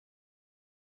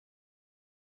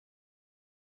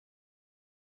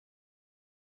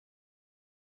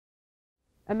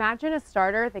Imagine a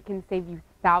starter that can save you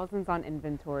thousands on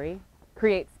inventory,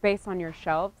 create space on your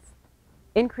shelves,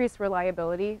 increase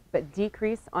reliability but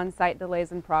decrease on-site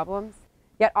delays and problems,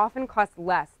 yet often cost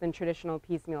less than traditional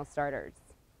piecemeal starters.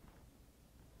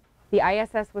 The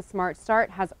ISS with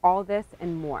Smartstart has all this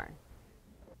and more.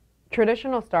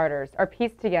 Traditional starters are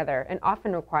pieced together and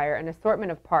often require an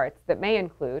assortment of parts that may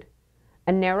include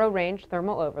a narrow-range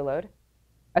thermal overload,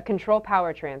 a control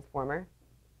power transformer,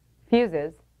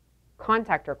 fuses,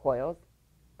 contactor coils,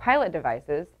 pilot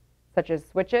devices such as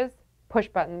switches, push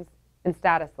buttons, and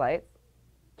status lights,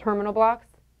 terminal blocks,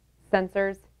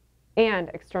 sensors, and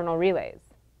external relays.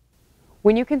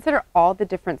 When you consider all the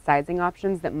different sizing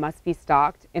options that must be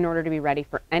stocked in order to be ready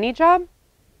for any job,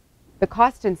 the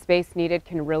cost and space needed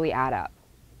can really add up.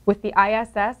 With the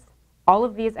ISS, all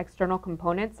of these external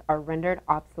components are rendered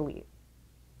obsolete.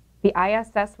 The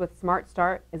ISS with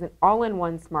Smartstart is an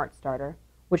all-in-one smart starter,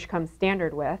 which comes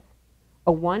standard with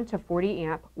a 1 to 40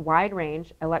 amp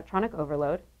wide-range electronic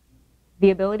overload, the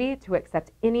ability to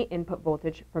accept any input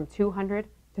voltage from 200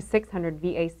 to 600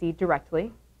 VAC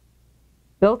directly,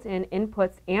 built-in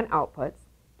inputs and outputs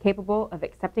capable of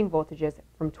accepting voltages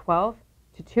from 12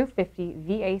 to 250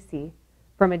 VAC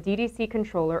from a DDC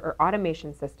controller or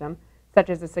automation system, such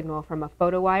as a signal from a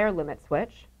photo-wire limit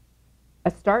switch,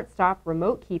 a start-stop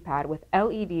remote keypad with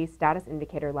LED status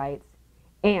indicator lights,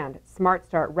 and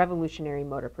Smartstart revolutionary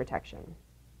motor protection.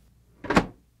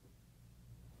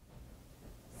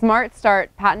 Smartstart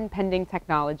patent-pending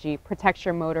technology protects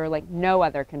your motor like no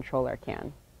other controller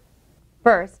can.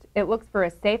 First, it looks for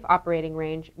a safe operating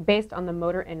range based on the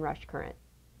motor inrush current.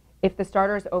 If the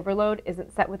starter's overload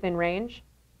isn't set within range,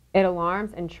 it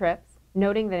alarms and trips,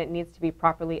 noting that it needs to be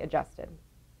properly adjusted.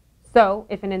 So,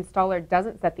 if an installer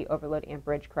doesn't set the overload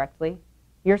amperage correctly,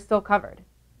 you're still covered.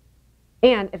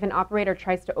 And if an operator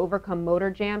tries to overcome motor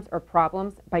jams or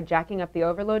problems by jacking up the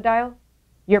overload dial,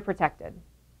 you're protected.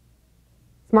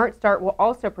 Smartstart will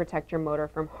also protect your motor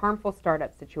from harmful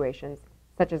startup situations,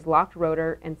 such as locked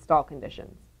rotor and stall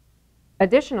conditions.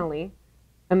 Additionally,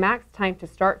 a max time to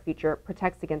start feature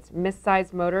protects against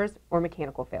missized motors or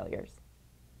mechanical failures.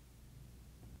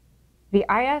 The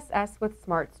ISS with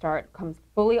Smartstart comes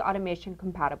fully automation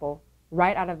compatible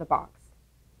right out of the box.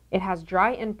 It has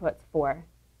dry inputs for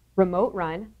remote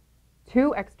run,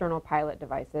 2 external pilot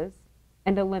devices,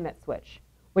 and a limit switch,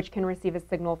 which can receive a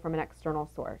signal from an external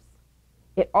source.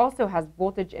 It also has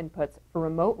voltage inputs for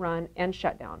remote run and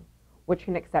shutdown, which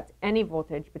can accept any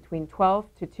voltage between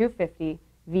 12 to 250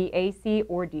 VAC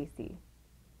or DC.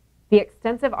 The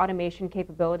extensive automation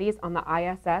capabilities on the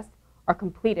ISS are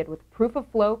completed with proof of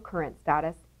flow current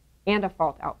status and a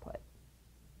fault output.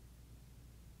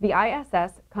 The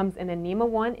ISS comes in a NEMA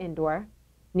 1 indoor,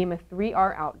 NEMA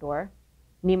 3R outdoor,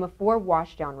 NEMA 4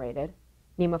 washdown rated,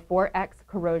 NEMA 4X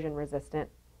corrosion resistant,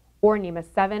 or NEMA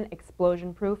 7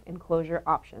 explosion proof enclosure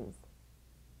options.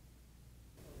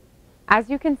 As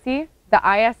you can see, the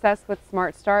ISS with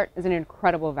Smartstart is an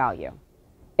incredible value.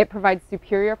 It provides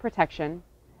superior protection,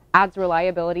 adds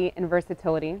reliability and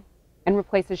versatility, and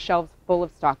replaces shelves full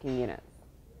of stocking units.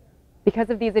 Because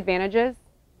of these advantages,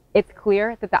 it's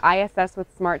clear that the ISS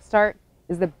with Smartstart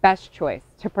is the best choice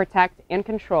to protect and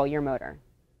control your motor.